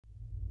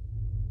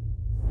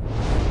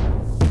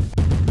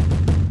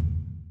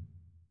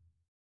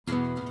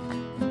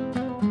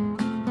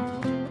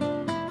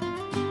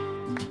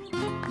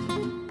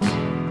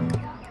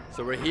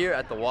So we're here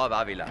at the wall of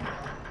Avila.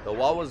 The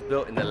wall was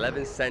built in the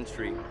 11th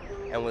century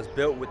and was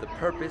built with the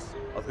purpose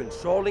of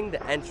controlling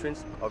the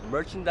entrance of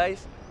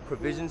merchandise,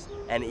 provisions,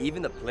 and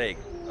even the plague.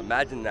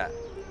 Imagine that.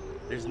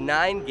 There's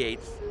 9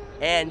 gates,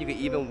 and you can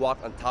even walk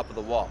on top of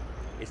the wall.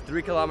 It's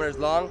 3 kilometers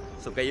long,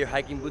 so get your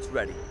hiking boots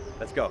ready.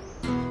 Let's go.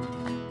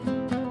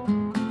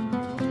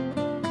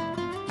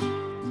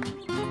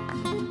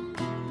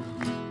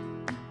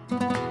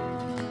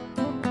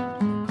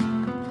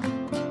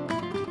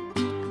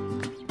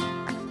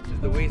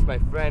 Luis, my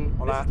friend,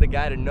 Hola. This is the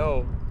guy to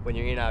know when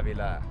you're in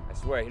Avila. I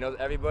swear, he knows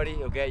everybody,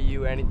 he'll get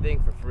you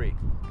anything for free.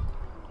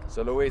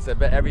 So Luis, I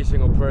bet every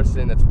single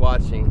person that's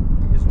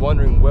watching is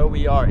wondering where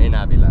we are in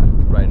Avila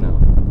right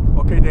now.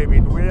 Okay,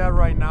 David, we are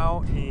right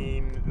now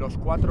in Los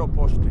Cuatro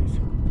Postes.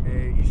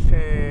 It's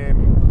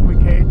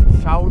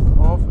located south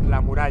of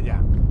La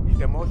Muralla. It's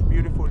the most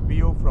beautiful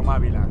view from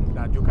Avila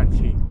that you can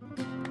see.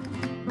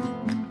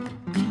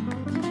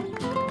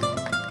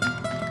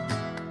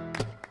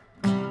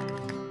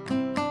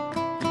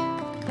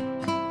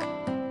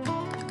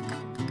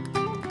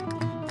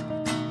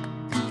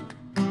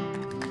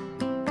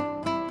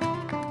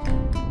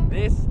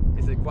 This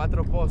is the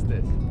Cuatro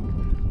Postes.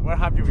 Where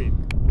have you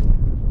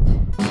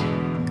been?